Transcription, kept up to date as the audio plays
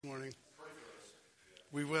Morning.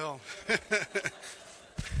 We will.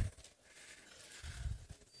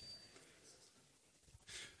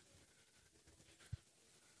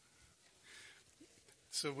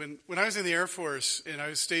 So when I was in the Air Force and I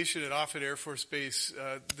was stationed at Offutt Air Force Base,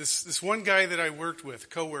 this one guy that I worked with,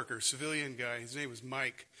 coworker, civilian guy, his name was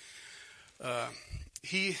Mike.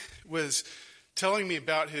 He was telling me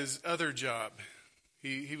about his other job.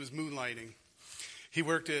 He was moonlighting. He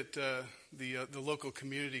worked at the local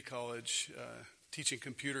community college teaching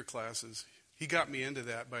computer classes. He got me into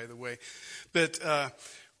that, by the way. But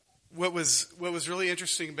what was really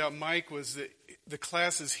interesting about Mike was that the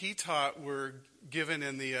classes he taught were given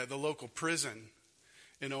in the local prison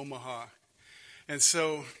in Omaha. And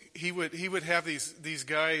so he would have these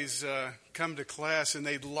guys come to class, and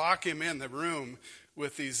they'd lock him in the room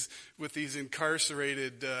with these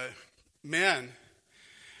incarcerated men.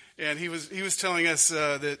 And he was telling us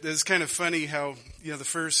that it's kind of funny how the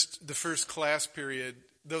first class period.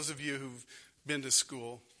 Those of you who've been to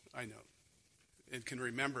school, I know, and can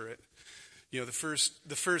remember it. The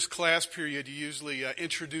first class period, you usually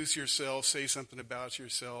introduce yourself, say something about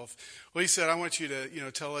yourself. Well, he said, I want you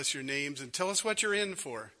to tell us your names and tell us what you're in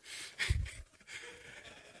for.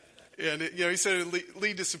 And he said it would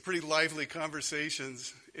lead to some pretty lively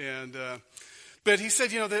conversations. And but he said,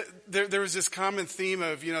 there was this common theme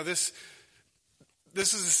of, this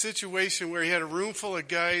is a situation where he had a room full of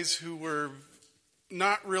guys who were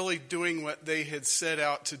not really doing what they had set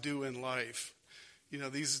out to do in life.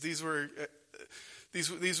 These were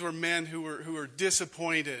men who were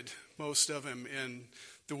disappointed, most of them, in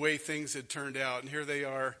the way things had turned out. And here they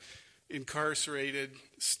are, incarcerated,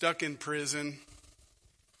 stuck in prison.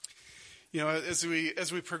 As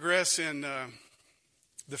we progress in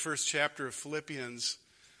the first chapter of Philippians,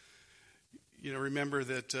 remember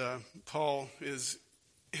that Paul is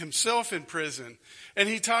himself in prison, and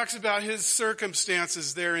he talks about his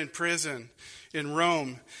circumstances there in prison in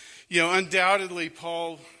Rome. Undoubtedly,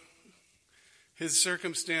 Paul, his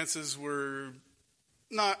circumstances were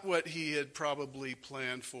not what he had probably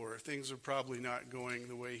planned for. Things were probably not going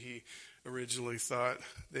the way he originally thought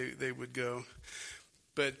they would go.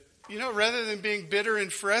 But, rather than being bitter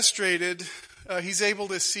and frustrated, he's able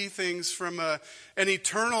to see things from an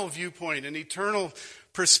eternal viewpoint, an eternal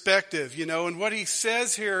perspective, And what he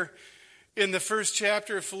says here in the first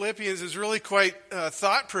chapter of Philippians is really quite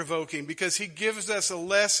thought-provoking, because he gives us a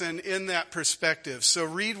lesson in that perspective. So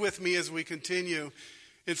read with me as we continue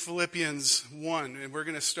in Philippians 1, and we're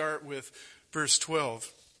going to start with verse 12.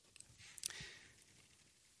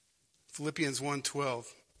 Philippians 1:12.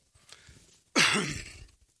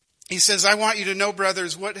 He says, I want you to know,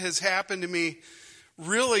 brothers, what has happened to me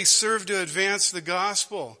really served to advance the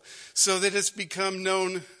gospel, so that it's become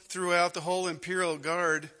known throughout the whole imperial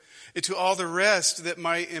guard and to all the rest that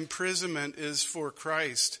my imprisonment is for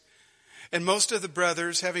Christ. And most of the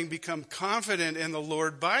brothers, having become confident in the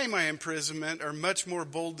Lord by my imprisonment, are much more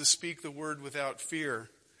bold to speak the word without fear.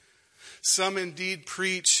 Some indeed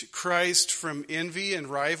preach Christ from envy and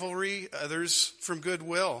rivalry, others from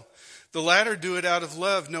goodwill. The latter do it out of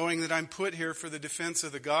love, knowing that I'm put here for the defense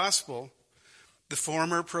of the gospel. The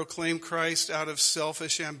former proclaim Christ out of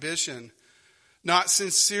selfish ambition, not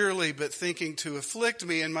sincerely, but thinking to afflict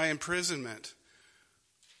me in my imprisonment.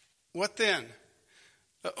 What then?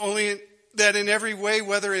 Only that in every way,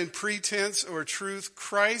 whether in pretense or truth,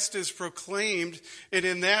 Christ is proclaimed, and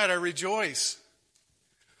in that I rejoice.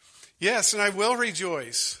 Yes, and I will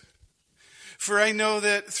rejoice. For I know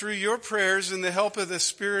that through your prayers and the help of the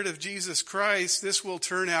Spirit of Jesus Christ, this will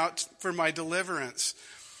turn out for my deliverance,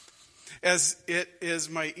 as it is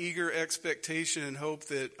my eager expectation and hope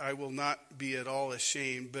that I will not be at all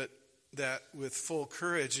ashamed, but that with full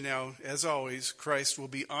courage now, as always, Christ will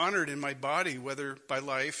be honored in my body, whether by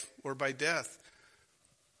life or by death.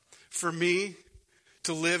 For me,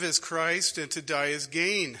 to live is Christ, and to die is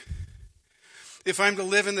gain. If I'm to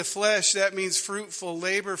live in the flesh, that means fruitful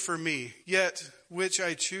labor for me. Yet, which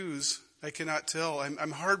I choose, I cannot tell. I'm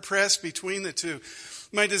hard-pressed between the two.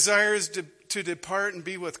 My desire is to depart and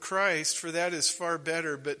be with Christ, for that is far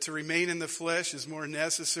better. But to remain in the flesh is more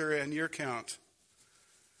necessary on your count.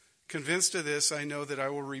 Convinced of this, I know that I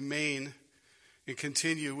will remain and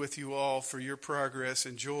continue with you all for your progress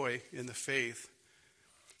and joy in the faith,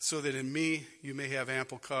 so that in me you may have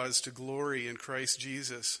ample cause to glory in Christ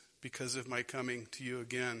Jesus, because of my coming to you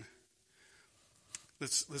again.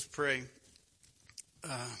 Let's pray.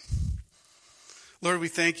 Lord, we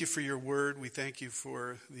thank you for your word. We thank you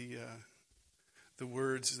for the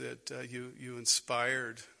words that you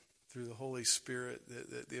inspired through the Holy Spirit,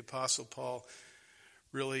 that the Apostle Paul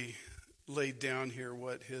really laid down here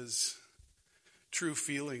what his true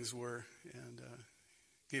feelings were, and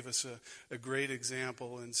gave us a great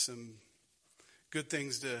example and some good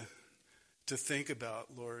things to think about,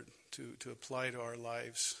 Lord, to apply to our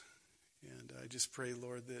lives. And I just pray,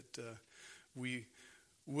 Lord, that we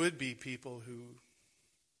would be people who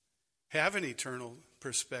have an eternal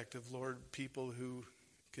perspective, Lord, people who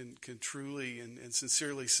can truly and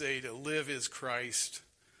sincerely say to live is Christ,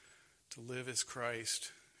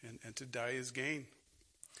 and to die is gain.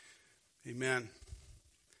 Amen.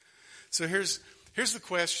 So here's the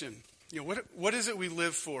question. What is it we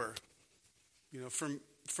live for?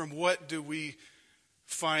 From what do we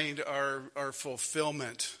find our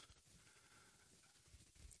fulfillment?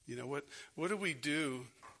 What do we do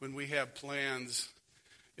when we have plans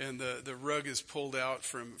and the rug is pulled out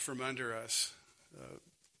from under us?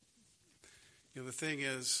 The thing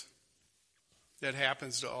is, that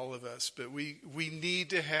happens to all of us, but we need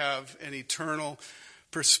to have an eternal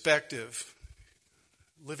perspective,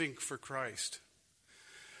 living for Christ.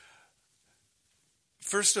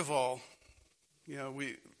 First of all,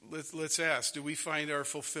 let's ask, do we find our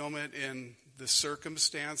fulfillment in the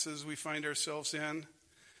circumstances we find ourselves in?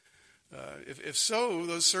 If so,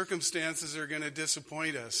 those circumstances are going to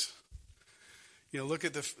disappoint us. Look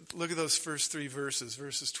at those first three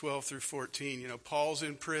verses 12 through 14. Paul's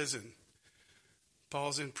in prison.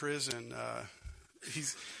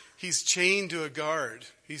 He's chained to a guard.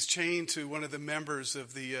 He's chained to one of the members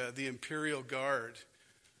of the imperial guard.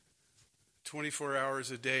 24 hours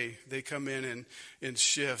a day, they come in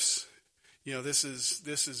shifts. This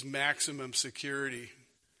is maximum security.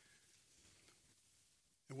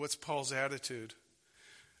 And what's Paul's attitude?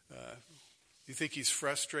 You think he's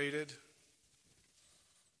frustrated?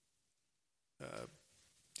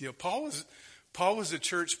 Paul was a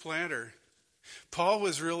church planter. Paul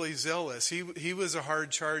was really zealous. He was a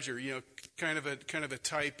hard charger, kind of a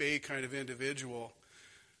type A kind of individual.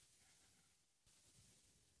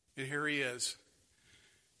 And here he is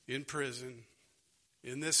in prison,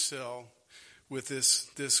 in this cell, with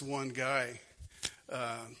this one guy.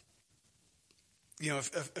 A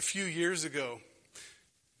few years ago,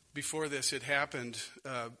 before this had happened,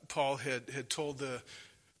 Paul had told the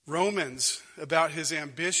Romans about his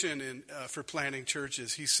ambition for planting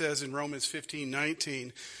churches. He says in Romans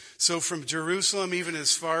 15:19, "So from Jerusalem even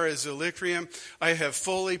as far as Illyricum, I have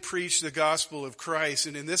fully preached the gospel of Christ,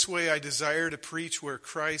 and in this way I desire to preach where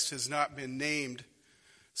Christ has not been named,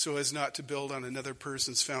 so as not to build on another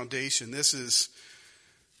person's foundation." This is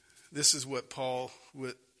what Paul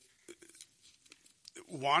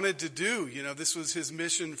wanted to do. This was his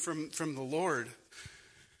mission from the Lord.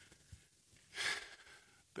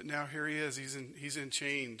 But now here he is. He's in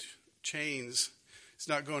chains. He's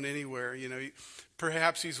not going anywhere.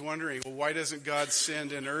 Perhaps he's wondering, well, why doesn't God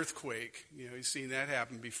send an earthquake? He's seen that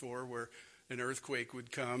happen before, where an earthquake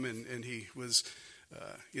would come, and he was,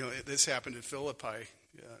 this happened in Philippi.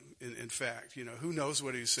 In fact, who knows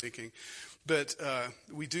what he was thinking? But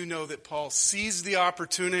we do know that Paul seized the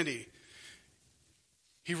opportunity.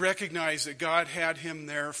 He recognized that God had him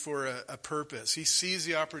there for a purpose. He sees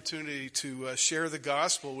the opportunity to share the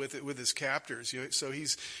gospel with his captors. So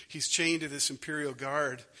he's chained to this imperial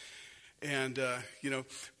guard. And,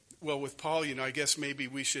 with Paul, I guess maybe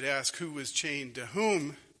we should ask who was chained to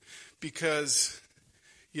whom. Because,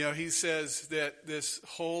 he says that this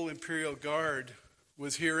whole imperial guard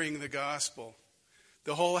was hearing the gospel.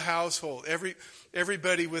 The whole household,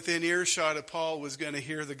 everybody within earshot of Paul was going to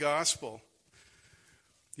hear the gospel.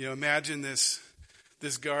 Imagine this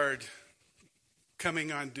guard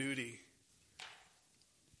coming on duty.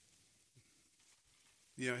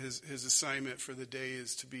 His assignment for the day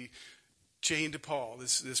is to be chained to Paul,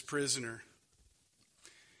 this prisoner.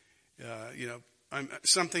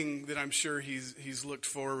 Something that I'm sure he's looked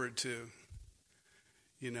forward to.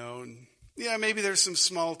 And maybe there's some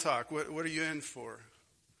small talk. What are you in for?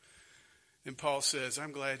 And Paul says,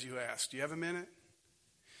 "I'm glad you asked. Do you have a minute?"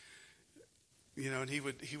 And he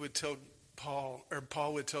would tell Paul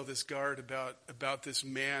would tell this guard about this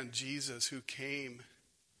man, Jesus, who came,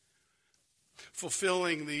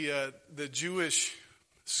 fulfilling the Jewish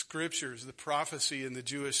scriptures, the prophecy in the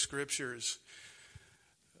Jewish scriptures.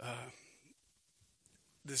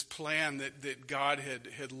 This plan that God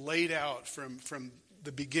had laid out from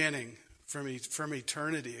the beginning, from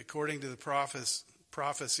eternity, according to the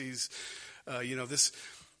prophecies.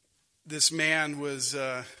 This man was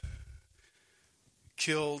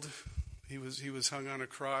killed. He was hung on a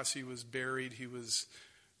cross. He was buried. He was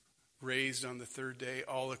raised on the third day,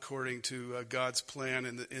 all according to God's plan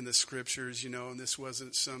in the scriptures. And this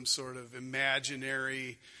wasn't some sort of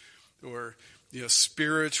imaginary or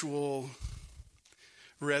spiritual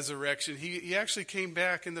resurrection. He actually came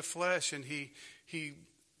back in the flesh, and he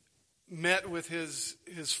met with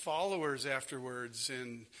his followers afterwards,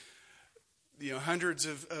 and hundreds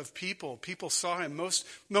of people saw him. Most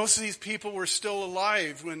of these people were still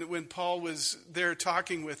alive when Paul was there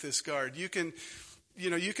talking with this guard. You can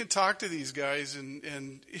talk to these guys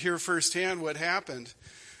and hear firsthand what happened.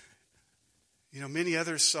 Many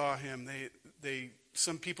others saw him.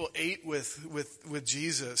 Some people ate with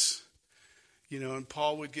Jesus. And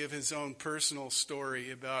Paul would give his own personal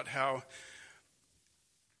story about how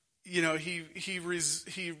he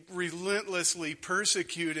relentlessly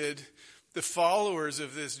persecuted the followers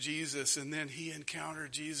of this Jesus, and then he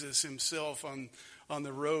encountered Jesus himself on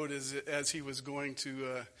the road as he was going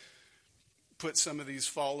to put some of these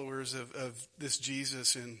followers of this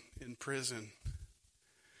Jesus in prison.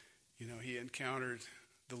 He encountered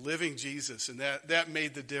the living Jesus, and that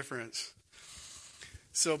made the difference.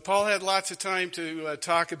 So Paul had lots of time to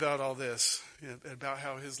talk about all this, about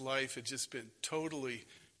how his life had just been totally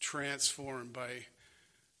transformed by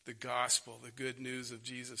the gospel, the good news of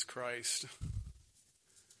Jesus Christ.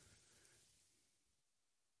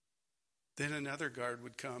 Then another guard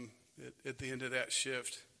would come at the end of that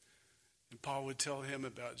shift, and Paul would tell him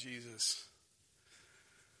about Jesus.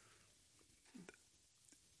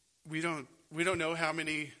 We don't know how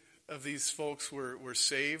many of these folks were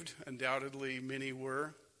saved. Undoubtedly, many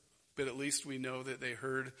were, but at least we know that they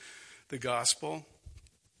heard the gospel.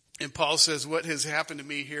 And Paul says, what has happened to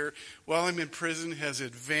me here while I'm in prison has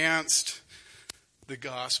advanced the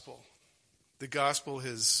gospel. The gospel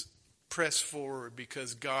has pressed forward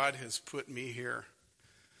because God has put me here.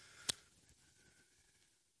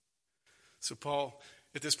 So Paul,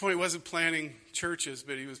 at this point, wasn't planting churches,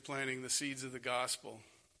 but he was planting the seeds of the gospel.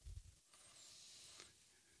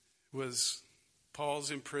 Was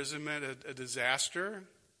Paul's imprisonment a disaster?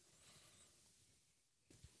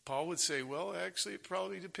 Paul would say, well, actually, it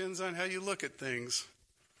probably depends on how you look at things.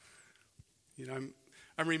 I'm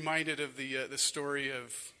reminded of the story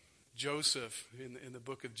of Joseph in the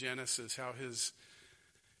book of Genesis, how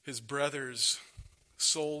his brothers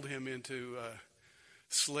sold him into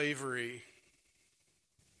slavery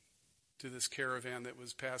to this caravan that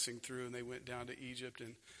was passing through, and they went down to Egypt,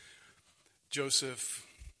 and Joseph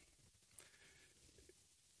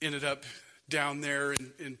ended up down there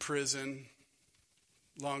in prison.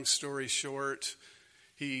 Long story short,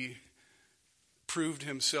 he proved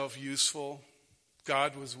himself useful.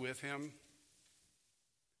 God was with him.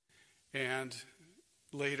 And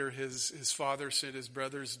later his father sent his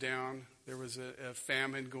brothers down. There was a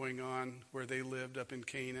famine going on where they lived up in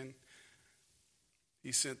Canaan.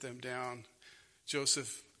 He sent them down.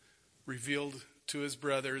 Joseph revealed to his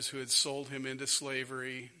brothers who had sold him into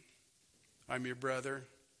slavery, I'm your brother.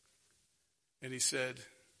 And he said,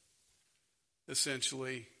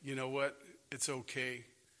 essentially, you know what? It's okay.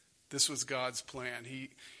 This was God's plan.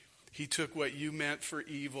 He took what you meant for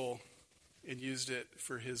evil and used it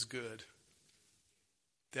for his good.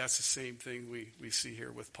 That's the same thing we see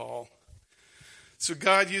here with Paul. So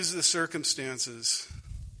God used the circumstances.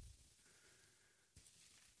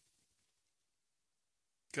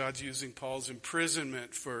 God's using Paul's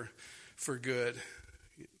imprisonment for good.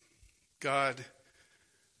 God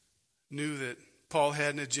knew that Paul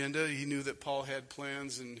had an agenda. He knew that Paul had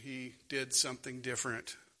plans, and he did something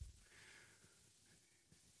different.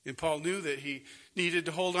 And Paul knew that he needed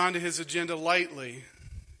to hold on to his agenda lightly.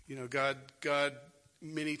 God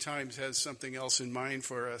many times has something else in mind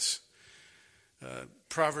for us.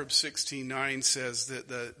 Proverbs 16:9 says that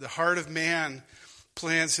the heart of man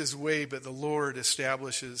plans his way, but the Lord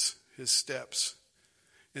establishes his steps.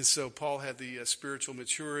 And so Paul had the spiritual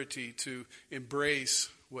maturity to embrace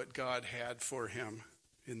what God had for him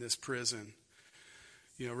in this prison.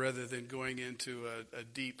 Rather than going into a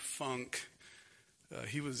deep funk,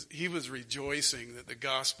 he was rejoicing that the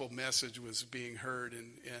gospel message was being heard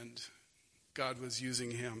and God was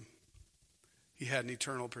using him. He had an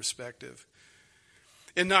eternal perspective.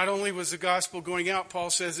 And not only was the gospel going out, Paul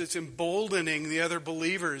says it's emboldening the other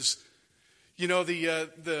believers.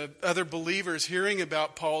 The other believers hearing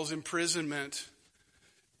about Paul's imprisonment,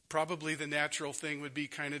 probably the natural thing would be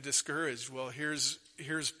kind of discouraged. Well, here's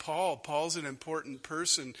Paul. Paul's an important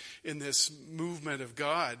person in this movement of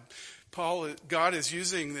God. God is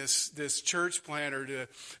using this church planter to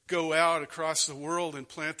go out across the world and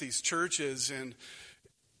plant these churches, and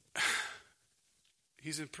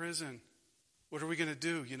he's in prison. What are we going to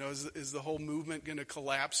do? Is the whole movement going to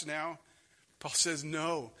collapse now? Paul says,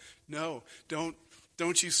 no,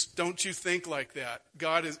 don't you think like that.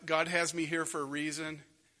 God has me here for a reason,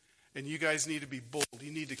 and you guys need to be bold.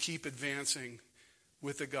 You need to keep advancing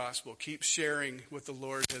with the gospel. Keep sharing what the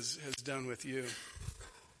Lord has done with you.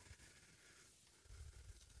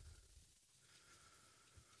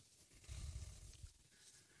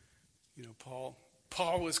 You know,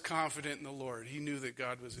 Paul was confident in the Lord. He knew that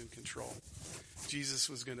God was in control. Jesus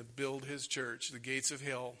was going to build his church. The gates of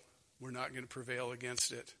hell were not going to prevail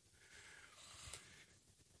against it.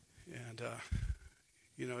 And,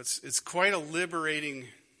 you know, it's quite a liberating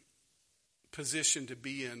position to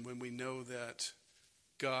be in when we know that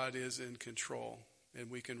God is in control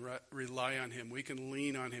and we can rely on him. We can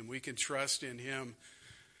lean on him. We can trust in him.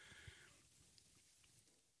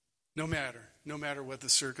 No matter what the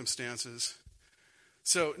circumstances.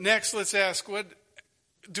 So next, let's ask, what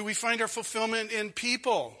do we find our fulfillment in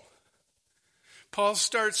people? Paul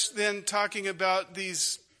starts then talking about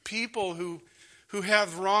these people who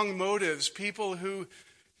have wrong motives, people who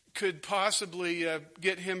could possibly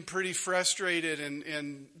get him pretty frustrated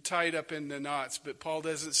and tied up in the knots. But Paul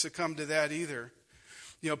doesn't succumb to that either.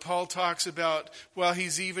 You know, Paul talks about, while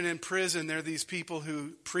he's even in prison, there are these people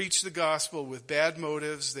who preach the gospel with bad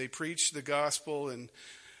motives. They preach the gospel and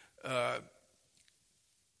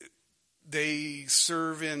they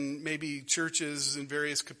serve in maybe churches in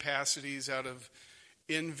various capacities out of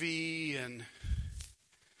envy and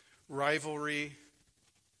rivalry.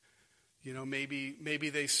 You know, maybe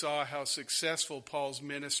they saw how successful Paul's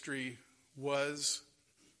ministry was.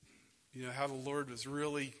 You know, how the Lord was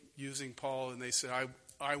really using Paul, and they said,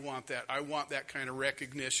 I want that. I want that kind of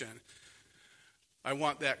recognition. I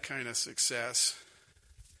want that kind of success.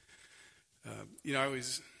 You know, I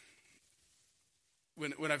always,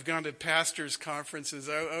 when I've gone to pastors' conferences,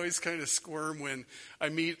 I always kind of squirm when I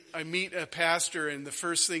meet a pastor, and the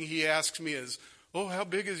first thing he asks me is, "Oh, how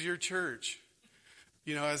big is your church?"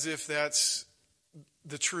 You know, as if that's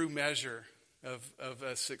the true measure of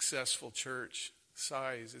a successful church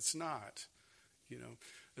size. It's not. You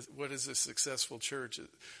know, what is a successful church? A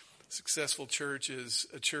successful church is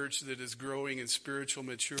a church that is growing in spiritual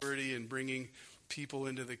maturity and bringing people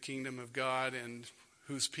into the kingdom of God, and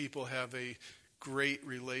whose people have a great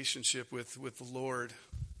relationship with the Lord.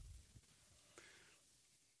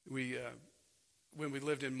 We when we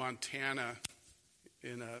lived in Montana,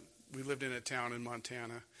 we lived in a town in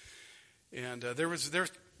Montana, and there was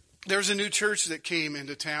a new church that came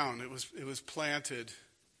into town. It was planted,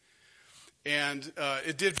 and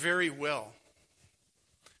it did very well.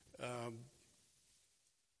 A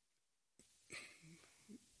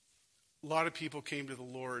lot of people came to the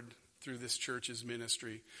Lord through this church's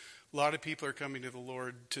ministry. A lot of people are coming to the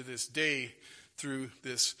Lord to this day through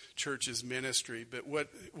this church's ministry. But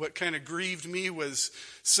what kind of grieved me was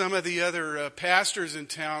some of the other pastors in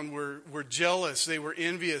town were jealous. They were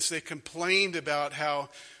envious. They complained about how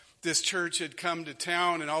this church had come to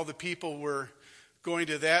town and all the people were going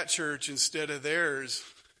to that church instead of theirs.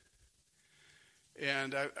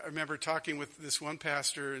 And I remember talking with this one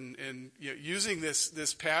pastor and you know, using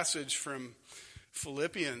this passage from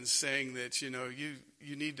Philippians, saying that, you know,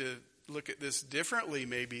 you need to look at this differently,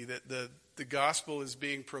 maybe, that the gospel is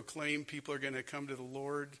being proclaimed. People are going to come to the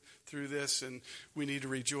Lord through this, and we need to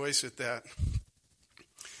rejoice at that.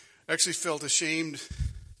 I actually felt ashamed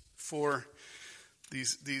for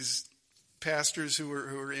these pastors who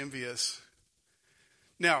were envious.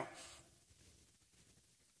 Now,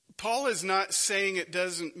 Paul is not saying it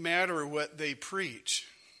doesn't matter what they preach,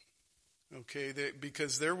 okay?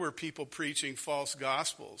 Because there were people preaching false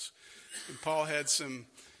gospels, and Paul had some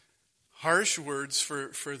harsh words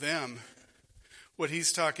for them. What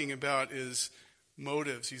he's talking about is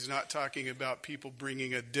motives. He's not talking about people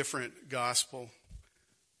bringing a different gospel.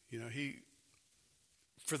 You know,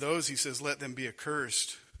 for those, he says, let them be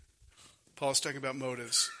accursed. Paul's talking about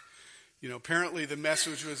motives. You know, apparently the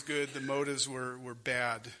message was good. The motives were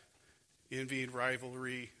bad. Envy,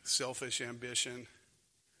 rivalry, selfish ambition.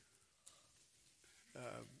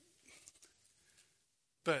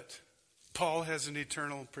 But Paul has an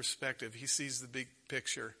eternal perspective. He sees the big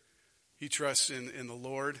picture. He trusts in the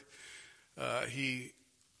Lord.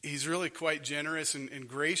 He's really quite generous and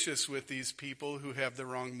gracious with these people who have the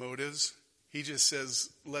wrong motives. He just says,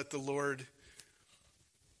 let the Lord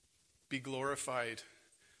be glorified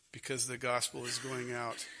because the gospel is going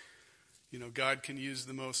out. You know, God can use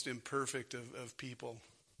the most imperfect of people.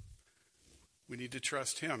 We need to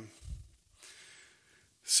trust him.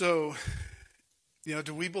 So, you know,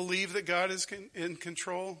 do we believe that God is in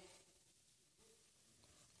control?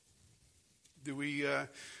 Do we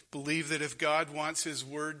believe that if God wants his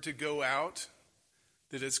word to go out,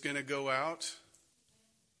 that it's going to go out?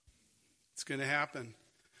 It's going to happen.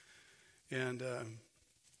 And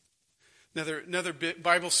Another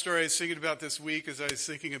Bible story I was thinking about this week as I was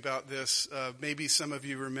thinking about this. Maybe some of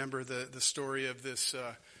you remember the story of this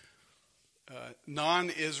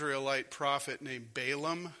non-Israelite prophet named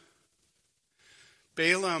Balaam.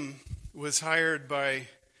 Balaam was hired by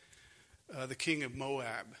the king of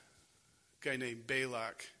Moab, a guy named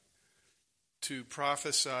Balak, to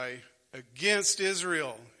prophesy against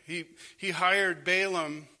Israel. He hired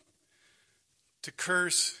Balaam to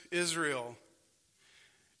curse Israel.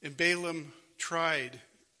 And Balaam tried,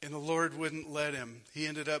 and the Lord wouldn't let him. He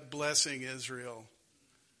ended up blessing Israel.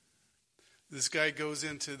 This guy goes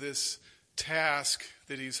into this task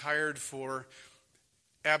that he's hired for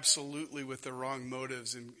absolutely with the wrong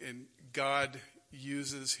motives, and God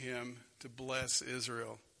uses him to bless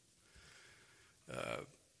Israel.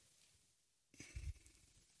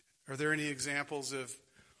 Are there any examples of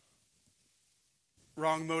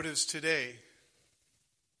wrong motives today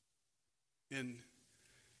in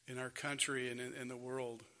our country and in the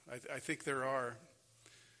world? I think there are.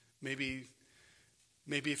 Maybe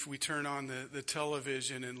if we turn on the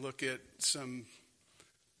television and look at some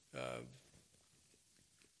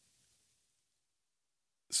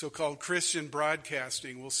so-called Christian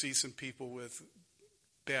broadcasting, we'll see some people with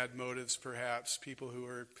bad motives, perhaps. People who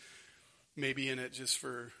are maybe in it just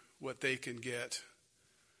for what they can get.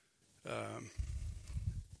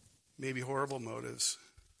 Maybe horrible motives.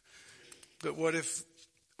 But what if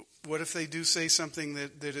they do say something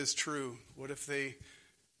that is true? What if they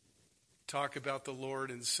talk about the Lord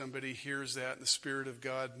and somebody hears that and the Spirit of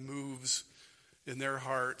God moves in their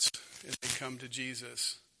hearts and they come to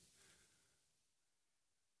Jesus?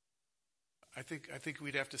 I think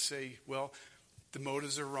we'd have to say, well, the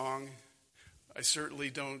motives are wrong. I certainly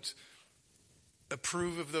don't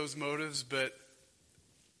approve of those motives, but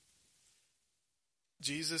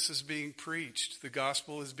Jesus is being preached. The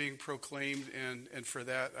gospel is being proclaimed, and for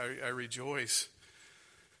that I rejoice.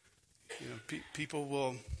 People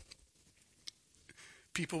will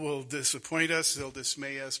disappoint us, they'll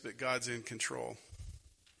dismay us, but God's in control.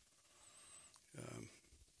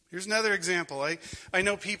 Here's another example. I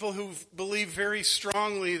know people who believe very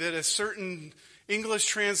strongly that a certain English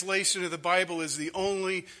translation of the Bible is the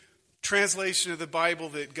only translation of the Bible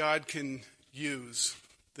that God can use,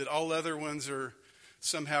 that all other ones are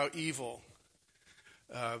somehow evil.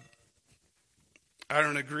 I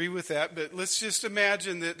don't agree with that, but let's just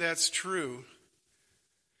imagine that that's true.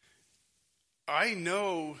 I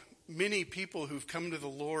know many people who've come to the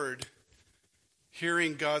Lord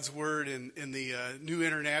hearing God's word in the New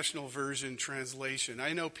International Version translation.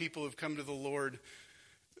 I know people who've come to the Lord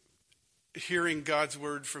hearing God's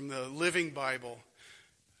word from the Living Bible.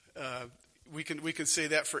 We can say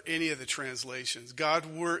that for any of the translations.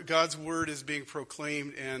 God's word is being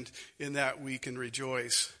proclaimed, and in that we can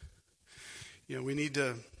rejoice. We need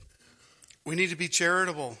to be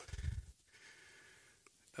charitable.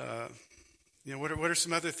 What are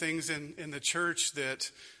some other things in the church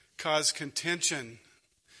that cause contention?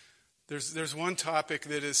 There's one topic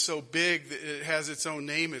that is so big that it has its own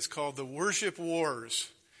name. It's called the worship wars.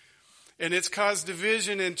 And it's caused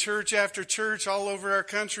division in church after church all over our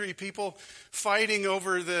country. People fighting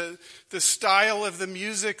over the style of the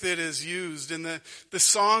music that is used and the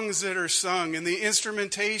songs that are sung and the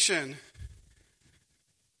instrumentation.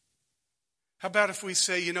 How about if we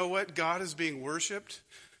say, you know what? God is being worshiped.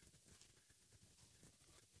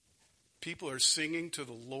 People are singing to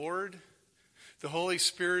the Lord. The Holy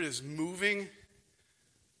Spirit is moving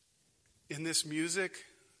in this music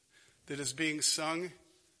that is being sung.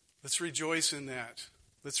 Let's rejoice in that.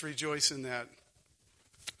 Let's rejoice in that.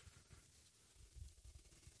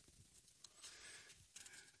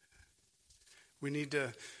 We need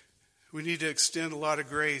to extend a lot of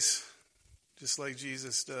grace, just like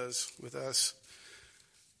Jesus does with us.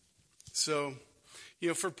 So,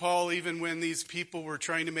 for Paul, even when these people were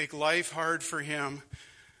trying to make life hard for him,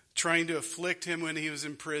 trying to afflict him when he was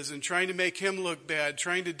in prison, trying to make him look bad,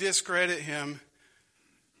 trying to discredit him,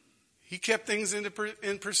 he kept things in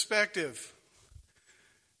perspective.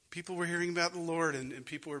 People were hearing about the Lord and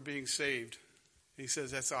people were being saved. He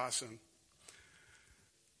says that's awesome.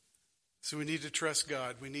 So we need to trust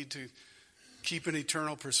God. We need to keep an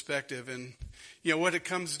eternal perspective. And what it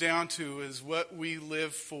comes down to is what we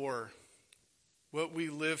live for. What we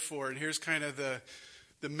live for. And here's kind of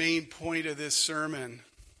the main point of this sermon.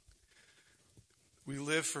 We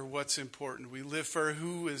live for what's important. We live for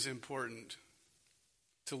who is important.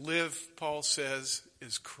 To live, Paul says,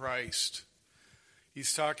 is Christ.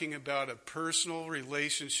 He's talking about a personal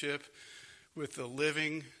relationship with the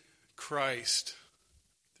living Christ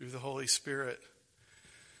through the Holy Spirit.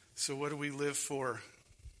 So what do we live for?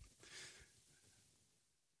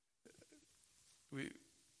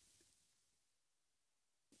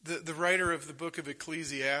 The writer of the book of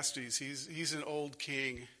Ecclesiastes, he's an old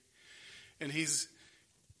king, and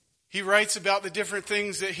he writes about the different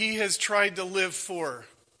things that he has tried to live for.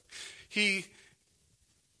 He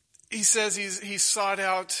says he sought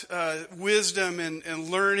out wisdom and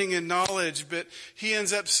learning and knowledge, but he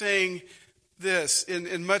ends up saying this,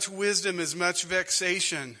 in much wisdom is much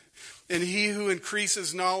vexation, and he who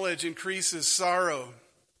increases knowledge increases sorrow.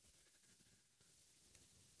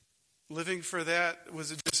 Living for that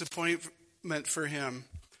was a disappointment for him.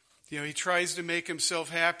 He tries to make himself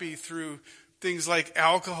happy through things like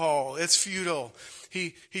alcohol. It's futile.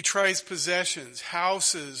 He tries possessions,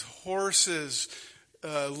 houses, horses,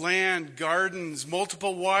 land, gardens,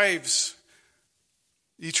 multiple wives.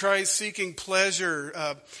 He tries seeking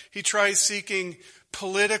pleasure. He tries seeking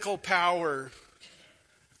political power.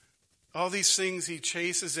 All these things he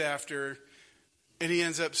chases after, and he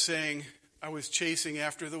ends up saying, I was chasing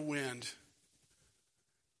after the wind.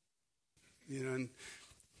 And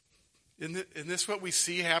isn't this what we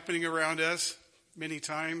see happening around us many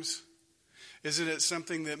times? Isn't it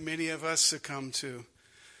something that many of us succumb to?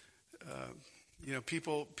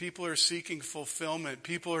 People are seeking fulfillment.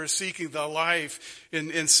 People are seeking the life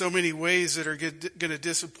in so many ways that are going to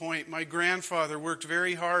disappoint. My grandfather worked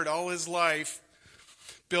very hard all his life,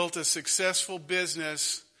 built a successful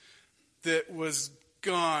business that was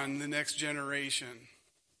gone the next generation.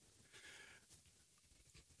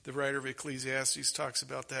 The writer of Ecclesiastes talks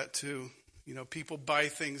about that too. People buy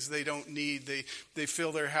things they don't need. They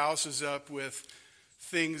fill their houses up with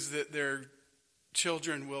things that their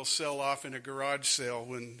children will sell off in a garage sale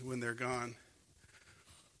when they're gone.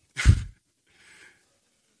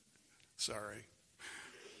 Sorry.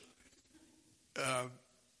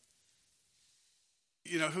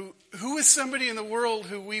 Who is somebody in the world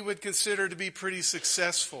who we would consider to be pretty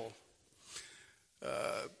successful?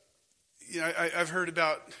 I've heard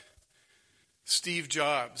about Steve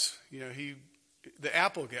Jobs. The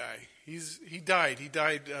Apple guy. He died. He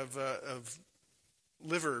died of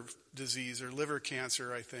liver disease or liver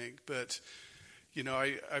cancer, I think. But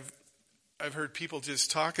I've heard people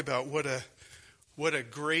just talk about what a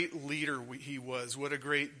great leader he was, what a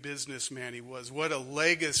great businessman he was, what a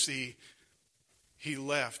legacy he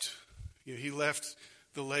left. He left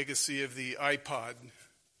the legacy of the iPod.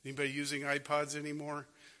 Anybody using iPods anymore?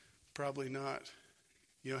 Probably not.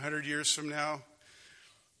 100 years from now,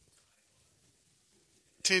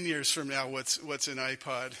 10 years from now, what's an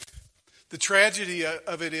iPod? The tragedy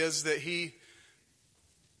of it is that he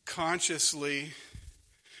consciously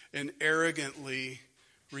and arrogantly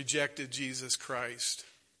rejected Jesus Christ.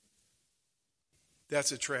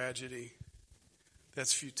 That's a tragedy.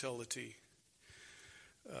 That's futility.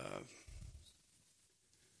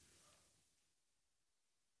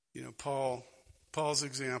 Paul's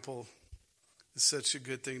example is such a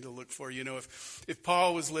good thing to look for. If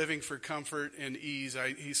Paul was living for comfort and ease,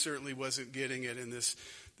 he certainly wasn't getting it in this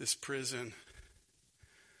prison.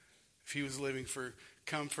 If he was living for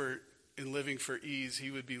comfort and living for ease,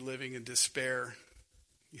 he would be living in despair,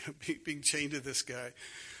 being chained to this guy.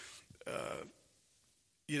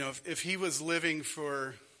 If he was living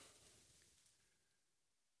for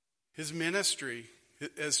his ministry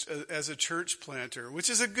as a church planter, which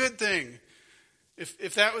is a good thing.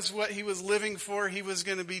 If that was what he was living for, he was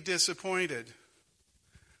going to be disappointed.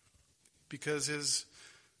 Because his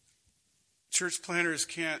church planters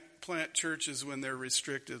can't plant churches when they're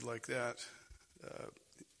restricted like that.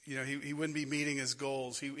 He wouldn't be meeting his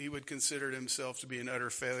goals. He would consider himself to be an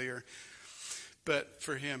utter failure. But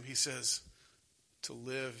for him, he says, to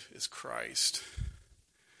live is Christ.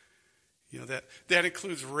 That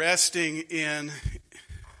includes resting in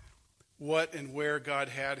what and where God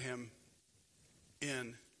had him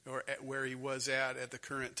in, or at where he was at the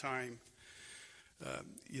current time.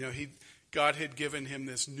 God had given him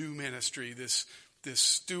this new ministry, this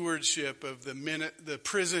stewardship of the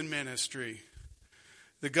prison ministry.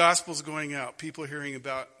 The gospel's going out, people hearing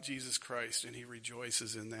about Jesus Christ, and he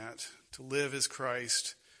rejoices in that. To live is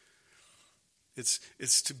Christ.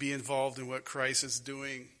 It's to be involved in what Christ is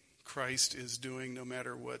doing. Christ is doing, no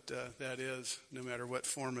matter what that is, no matter what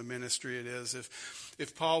form of ministry it is.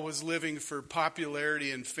 If Paul was living for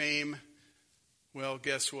popularity and fame, well,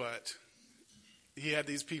 guess what? He had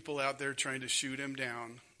these people out there trying to shoot him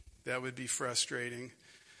down. That would be frustrating.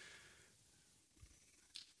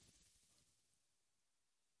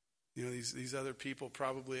 These other people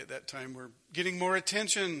probably at that time were getting more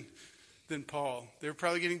attention than Paul. They were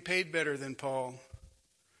probably getting paid better than Paul.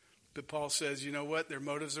 But Paul says, you know what? Their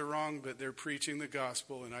motives are wrong, but they're preaching the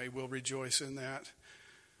gospel, and I will rejoice in that.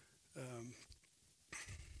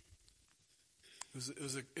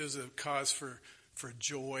 It was a cause for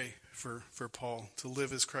joy for Paul to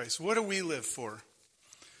live as Christ. What do we live for?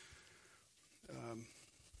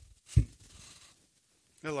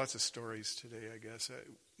 There are lots of stories today, I guess.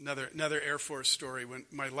 Another Air Force story. When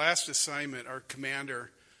my last assignment, our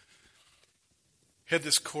commander had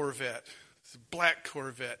this Corvette, this black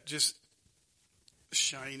Corvette, just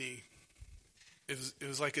shiny. It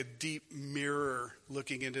was like a deep mirror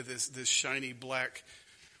looking into this shiny black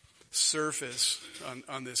surface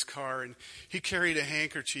on this car, and he carried a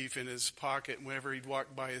handkerchief in his pocket. And whenever he'd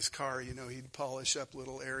walk by his car, he'd polish up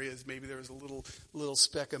little areas. Maybe there was a little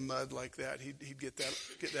speck of mud like that. He'd get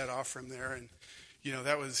that off from there, and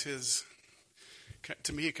that was his.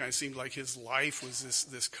 To me, it kind of seemed like his life was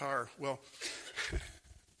this car. Well,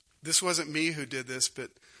 this wasn't me who did this,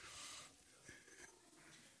 but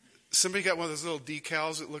somebody got one of those little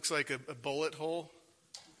decals that looks like a bullet hole,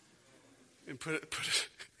 and put it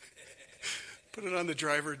on the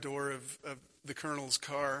driver door of the colonel's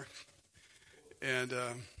car, and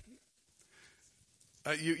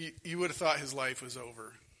you would have thought his life was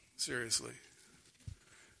over. Seriously,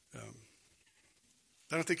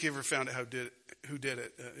 I don't think he ever found out who did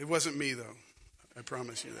it. It wasn't me, though. I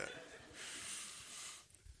promise you that.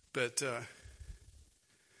 But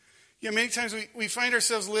many times we find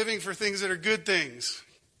ourselves living for things that are good things.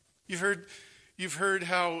 You've heard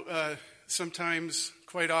how sometimes,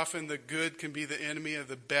 quite often, the good can be the enemy of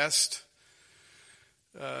the best.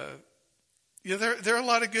 There are a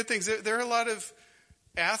lot of good things. There are a lot of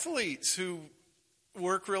athletes who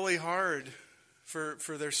work really hard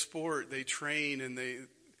for their sport. They train and they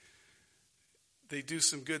do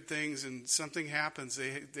some good things, and something happens.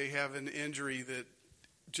 They have an injury that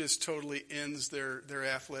just totally ends their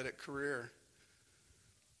athletic career.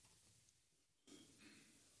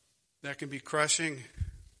 That can be crushing.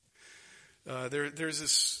 There's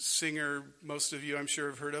this singer most of you, I'm sure,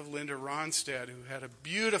 have heard of, Linda Ronstadt, who had a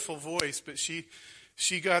beautiful voice, but she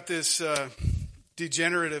got this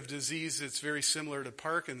degenerative disease that's very similar to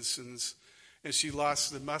Parkinson's, and she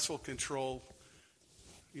lost the muscle control,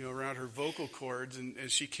 around her vocal cords, and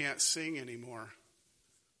she can't sing anymore.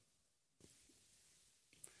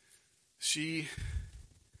 She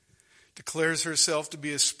declares herself to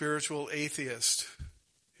be a spiritual atheist,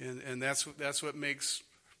 and that's what makes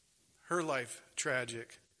her life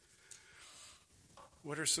tragic.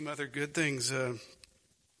 What are some other good things?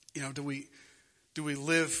 Do we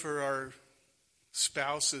live for our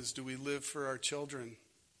spouses? Do we live for our children?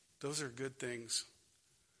 Those are good things.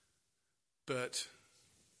 But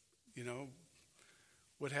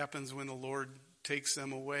what happens when the Lord takes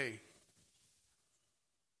them away?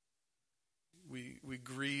 We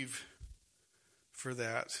grieve for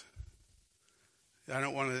that. I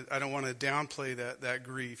don't want to downplay that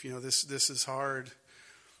grief. This is hard,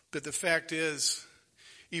 but the fact is,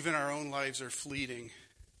 even our own lives are fleeting.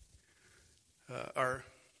 Our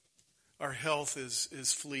health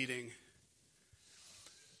is fleeting.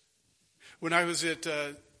 When I was at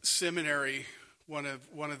seminary, one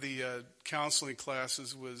of the counseling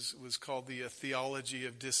classes was called the Theology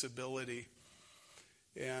of Disability,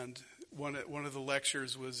 and one of the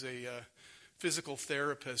lectures was a physical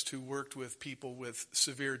therapist who worked with people with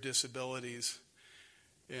severe disabilities.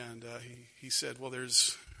 And he said, well,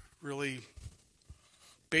 there's really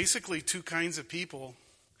basically two kinds of people.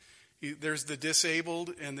 There's the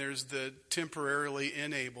disabled and there's the temporarily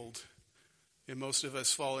enabled. And most of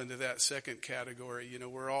us fall into that second category.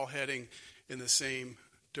 We're all heading in the same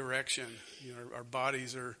direction. Our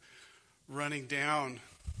bodies are running down.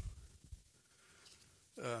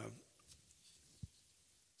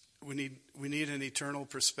 We need an eternal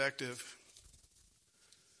perspective.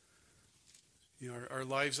 Our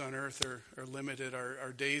lives on earth are limited.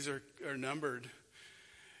 Our days are numbered.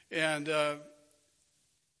 And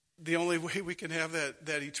the only way we can have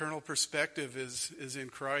that eternal perspective is in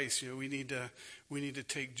Christ. We need to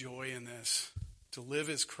take joy in this. To live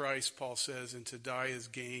as Christ, Paul says, and to die as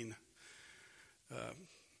gain.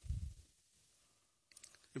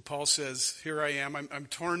 And Paul says, here I am. I'm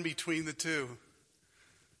torn between the two.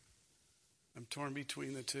 I'm torn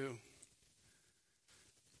between the two.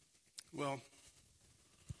 Well,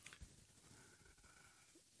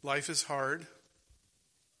 life is hard.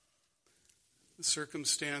 The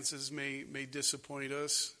circumstances may disappoint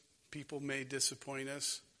us. People may disappoint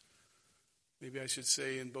us. Maybe I should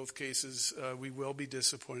say in both cases, we will be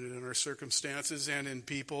disappointed in our circumstances and in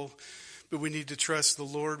people. But we need to trust the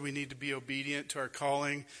Lord. We need to be obedient to our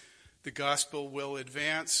calling. The gospel will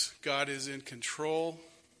advance. God is in control.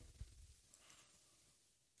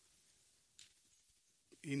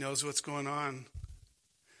 He knows what's going on.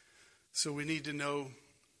 So we need to know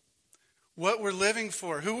what we're living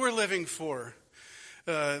for, who we're living for,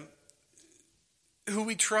 who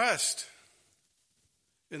we trust.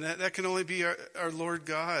 And that can only be our Lord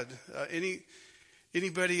God.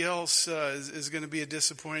 Anybody else is going to be a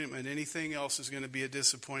disappointment. Anything else is going to be a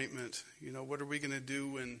disappointment. What are we going to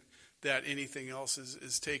do when that anything else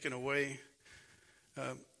is taken away?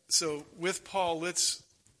 So with Paul, let's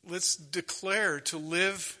declare to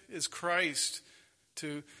live is Christ,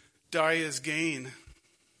 to die is gain.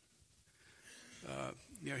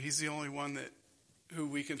 He's the only one who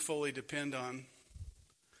we can fully depend on.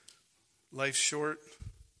 Life's short,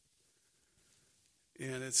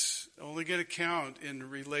 and it's only going to count in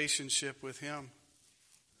relationship with him.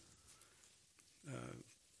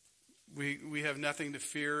 We have nothing to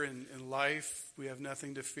fear in life. We have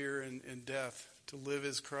nothing to fear in death. To live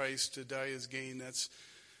is Christ, to die is gain.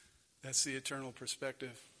 That's the eternal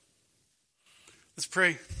perspective. Let's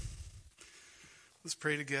pray. Let's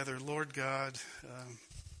pray together. Lord God,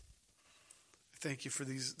 thank you for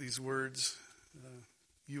these words.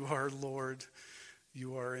 You are Lord.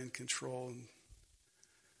 You are in control. And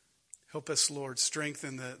help us, Lord,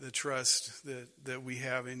 strengthen the trust that we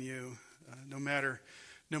have in you. No matter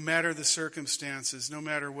the circumstances, no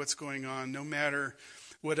matter what's going on, no matter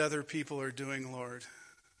what other people are doing, Lord,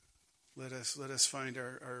 let us find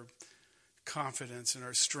our confidence and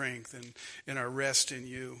our strength and our rest in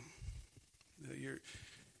you.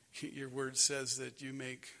 Your word says that you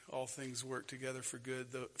make all things work together for good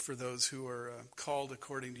for those who are called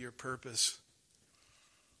according to your purpose.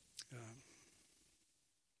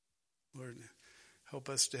 Lord, help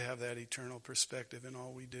us to have that eternal perspective in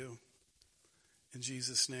all we do. In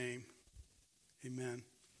Jesus' name, amen.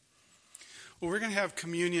 Well, we're going to have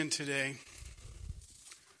communion today.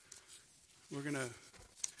 We're going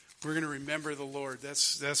to remember the Lord.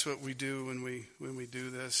 That's what we do when we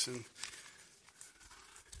do this. And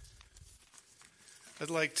I'd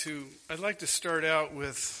like to start out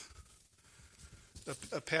with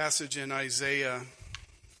a passage in Isaiah.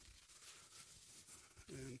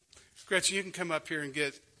 And Gretchen, you can come up here and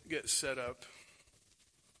get set up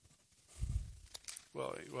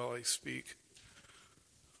while I speak,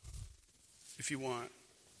 if you want.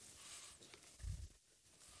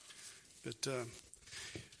 But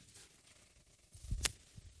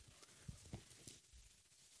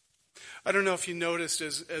I don't know if you noticed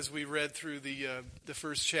as we read through the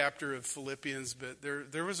first chapter of Philippians, but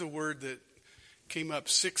there was a word that came up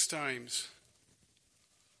 6 times.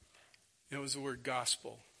 It was the word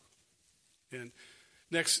gospel. And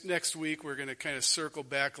next week we're going to kind of circle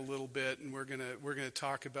back a little bit, and we're going to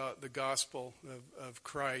talk about the gospel of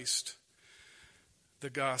Christ,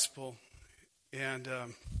 the gospel, and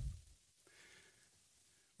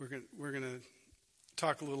we're going to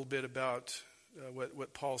talk a little bit about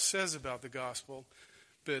what Paul says about the gospel.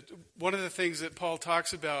 But one of the things that Paul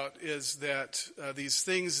talks about is that these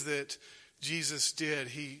things that Jesus did,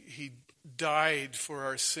 he died for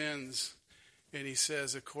our sins, and he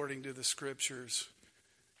says, according to the scriptures,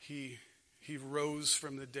 he rose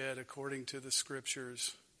from the dead according to the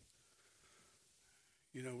scriptures.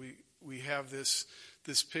 We have this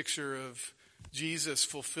picture of Jesus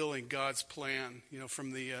fulfilling God's plan,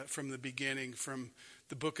 from the beginning, from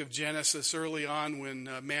the book of Genesis, early on when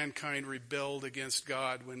mankind rebelled against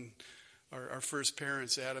God, when our first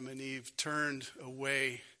parents, Adam and Eve, turned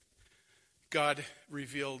away. God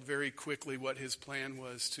revealed very quickly what his plan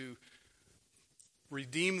was: to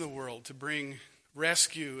redeem the world, to bring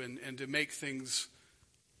rescue and to make things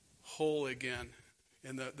whole again.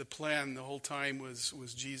 And the plan the whole time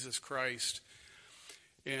was Jesus Christ.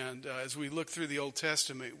 And as we look through the Old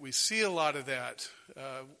Testament, we see a lot of that.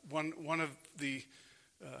 One of the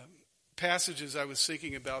passages I was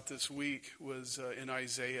thinking about this week was in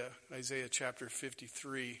Isaiah chapter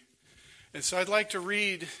 53. And so I'd like to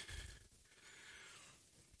read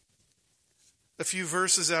a few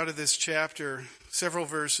verses out of this chapter, several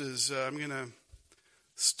verses. I'm going to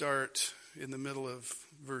start in the middle of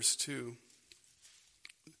verse 2.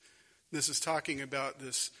 This is talking about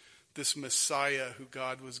this Messiah who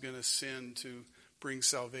God was going to send to bring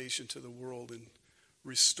salvation to the world and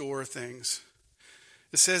restore things.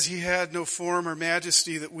 It says, he had no form or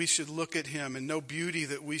majesty that we should look at him, and no beauty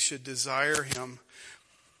that we should desire him.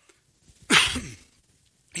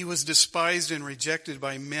 He was despised and rejected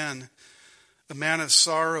by men, a man of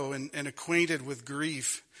sorrow and acquainted with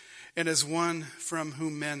grief, and as one from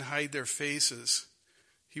whom men hide their faces.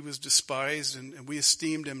 He was despised, and we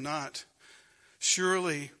esteemed him not.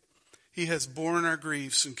 Surely he has borne our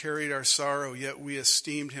griefs and carried our sorrow, yet we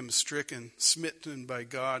esteemed him stricken, smitten by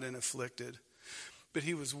God, and afflicted. But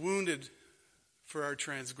he was wounded for our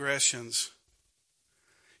transgressions.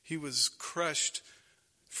 He was crushed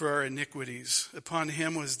for our iniquities. Upon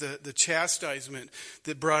him was the chastisement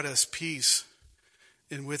that brought us peace.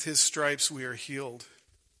 And with his stripes we are healed.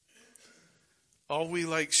 All we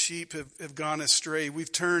like sheep have gone astray.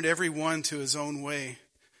 We've turned every one to his own way.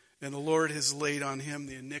 And the Lord has laid on him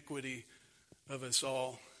the iniquity of us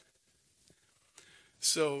all.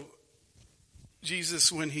 So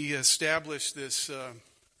Jesus, when he established this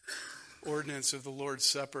ordinance of the Lord's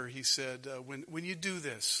Supper, he said, when you do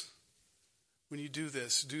this,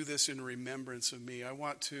 do this in remembrance of me. I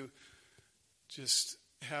want to just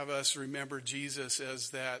have us remember Jesus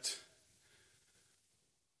as that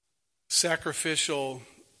sacrificial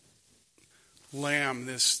lamb,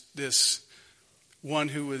 this one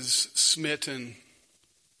who was smitten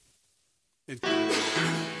and